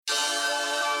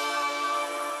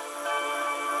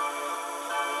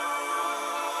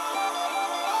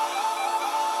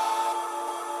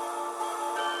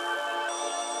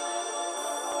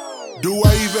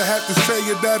even have to say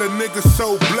it that a nigga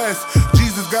so blessed.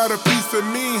 Jesus got a piece of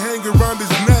me hanging around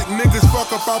his neck. Niggas fuck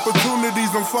up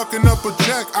opportunities, I'm fucking up a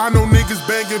check. I know niggas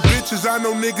banging bitches, I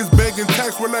know niggas begging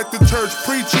tax. We're like the church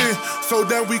preaching, so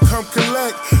then we come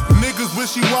collect. Niggas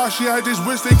wishy-washy, I just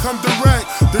wish they come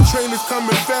direct. The train is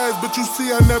coming fast, but you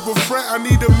see I never fret. I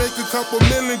need to make a couple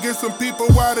million, get some people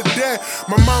out of debt.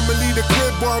 My mama need a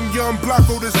crib, boy, I'm young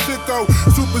Blocko the sicko.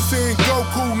 Super Saiyan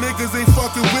Goku, niggas ain't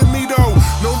fucking with me though.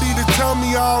 No need to tell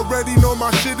me, I already know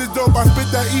my shit is dope. I spit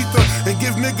that ether and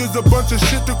give niggas a bunch of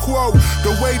shit to quote.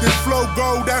 The way this flow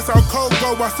go, that's how cold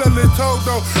go. I sell it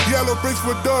Todo, yellow bricks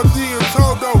for Dog D and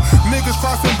Todo. Niggas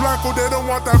crossing Blanco, they don't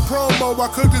want that promo. I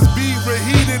cook this beat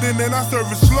reheated and then I serve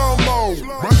it slow-mo.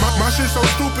 My shit so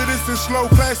stupid, it's in slow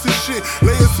classic shit.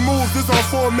 Lay it smooth, this on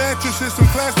 4 mattresses, some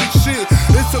classic shit.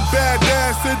 It's a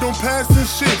badass, it don't pass this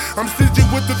shit. I'm stingy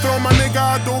with the throne, my nigga,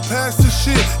 I don't pass this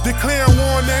shit. Declare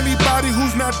war on anybody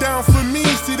who's not down for me.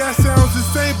 See, that sounds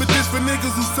insane, but this for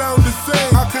niggas who sound the same.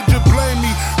 How could you blame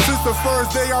me? Since the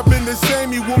first day I've been the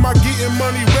same. You with my getting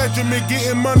money regimen,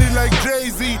 getting money like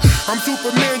Jay-Z. I'm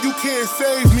Superman, you can't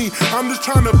save me. I'm just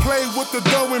trying to play with the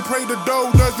dough and pray the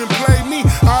dough doesn't play me.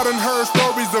 I done heard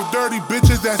stories of dirty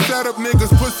bitches that set up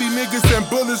niggas, pussy niggas and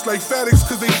bullets like FedEx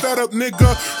cause they fed up nigga.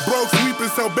 Broke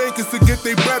sweeping, sell bankers to get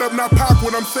they bread up. Not pop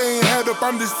when I'm saying head up,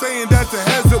 I'm just saying that's a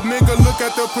heads up nigga. Look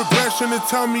at the progression and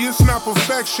tell me it's not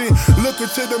perfection. Look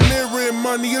into the mirror and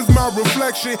money is my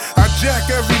reflection. I jack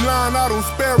every line out on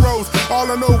sparrows. All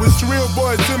I know is real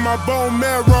boys in my bone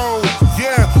marrow.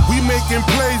 Yeah, we making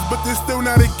plays, but it's still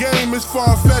not a game. It's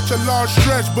far-fetched, a large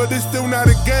stretch, but it's still not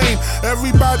a game.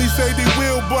 Everybody say they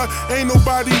will, but ain't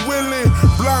nobody willing.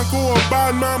 Blanco or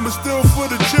bad mama still for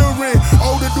the children.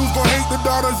 Older dudes gon' hate the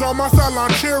daughters on my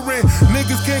sideline cheering.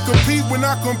 Niggas can't compete when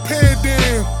I compare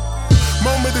them.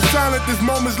 Moment is silent, this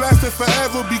moment's lasting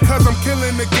forever. Because I'm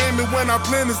killing the game and when I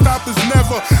plan to stop it's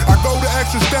never. I go the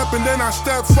extra step and then I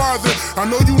step farther. I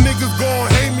know you niggas gon'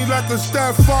 hate me like a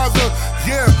stepfather.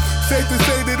 Yeah, safe to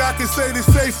say that I can say this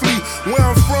safely. Where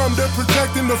I'm from, they're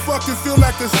protecting the fucking feel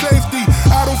like a safety.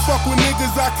 I don't fuck with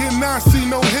niggas, I cannot see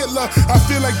no Hitler. I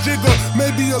feel like Jigger,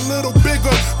 maybe a little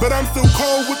bigger. But I'm still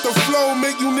cold with the flow,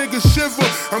 make you niggas shiver.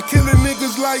 I'm killing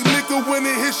niggas like liquor when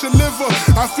it hits your liver.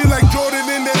 I feel like Jordan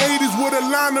in the 80s with a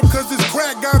lineup, cause this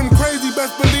crack got them crazy.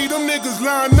 Best believe them niggas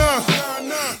line up.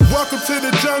 Welcome to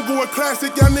the jungle, a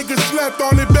classic, y'all niggas slept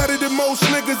on it better than most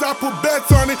niggas. I put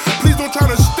bets on